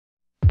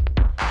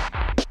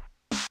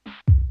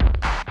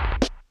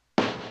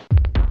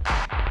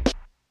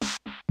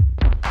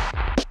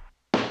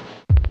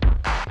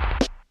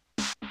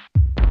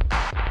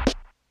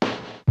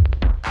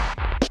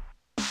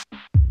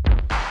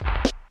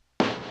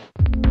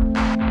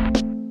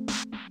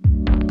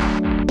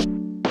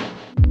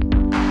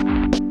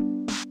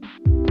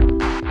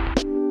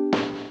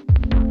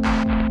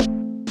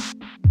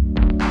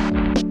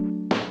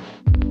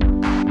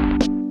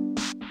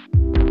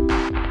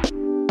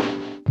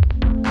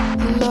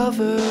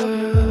lover,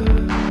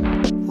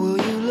 will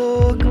you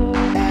look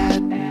at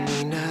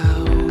me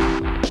now?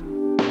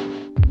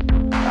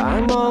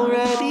 I'm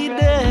already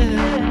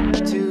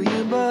dead to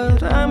you,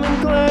 but I'm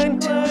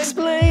inclined to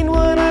explain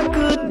what I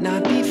could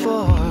not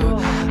before.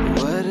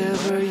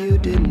 Whatever you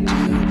didn't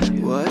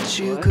do, what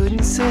you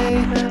couldn't say,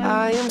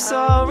 I am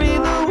sorry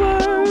the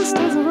worst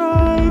has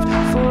arrived,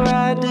 for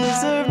I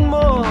deserve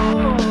more,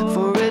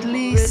 for at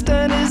least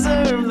I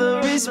deserve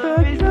the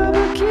respect of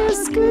a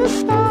kiss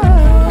goodbye.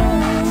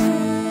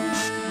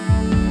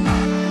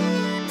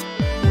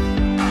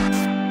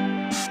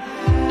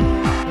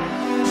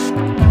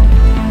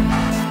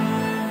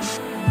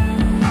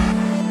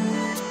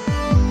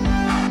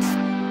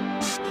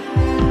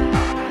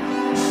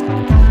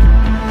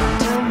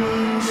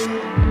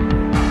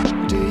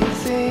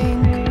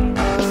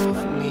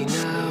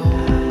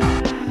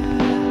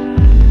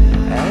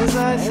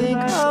 I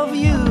think of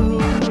you,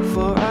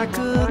 for I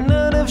could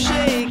not have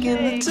shaken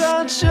the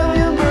touch of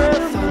your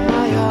breath on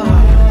my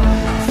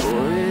arm,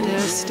 for it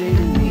has stayed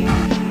in me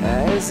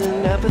as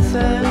an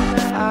epithet.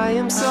 I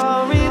am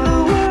sorry